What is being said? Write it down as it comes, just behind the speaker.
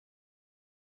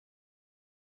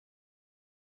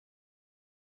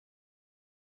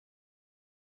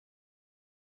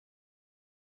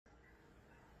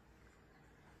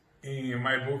In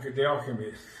my book, The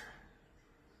Alchemist,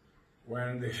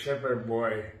 when the shepherd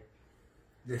boy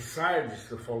decides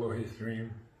to follow his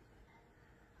dream,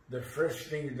 the first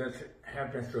thing that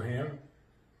happens to him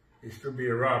is to be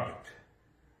robbed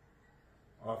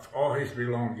of all his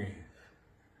belongings.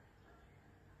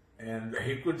 And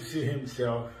he could see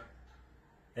himself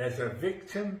as a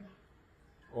victim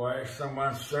or as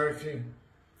someone searching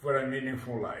for a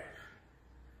meaningful life.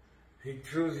 He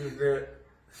chooses the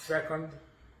second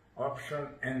option,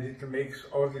 and it makes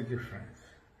all the difference.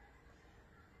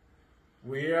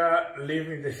 We are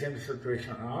living the same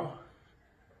situation now.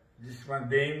 This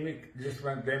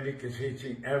pandemic is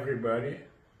hitting everybody.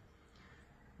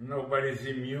 Nobody's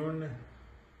immune.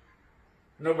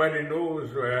 Nobody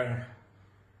knows where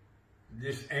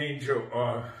this angel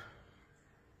of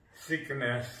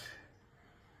sickness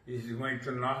is going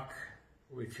to knock,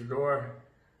 which door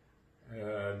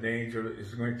the angel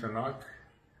is going to knock.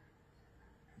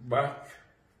 But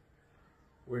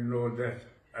we know that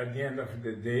at the end of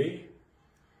the day,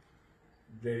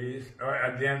 or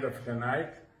at the end of the night,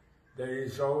 there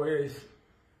is always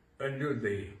a new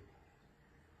day.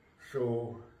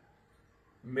 So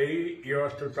may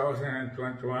your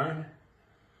 2021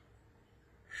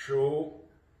 show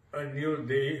a new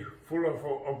day full of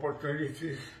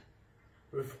opportunities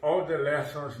with all the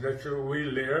lessons that we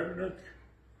learned.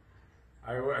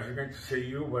 I was going to say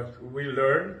you, but we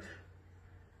learned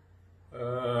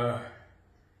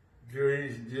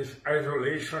during this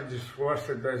isolation, this forced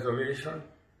isolation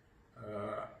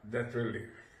that we live.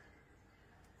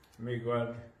 May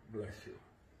God bless you.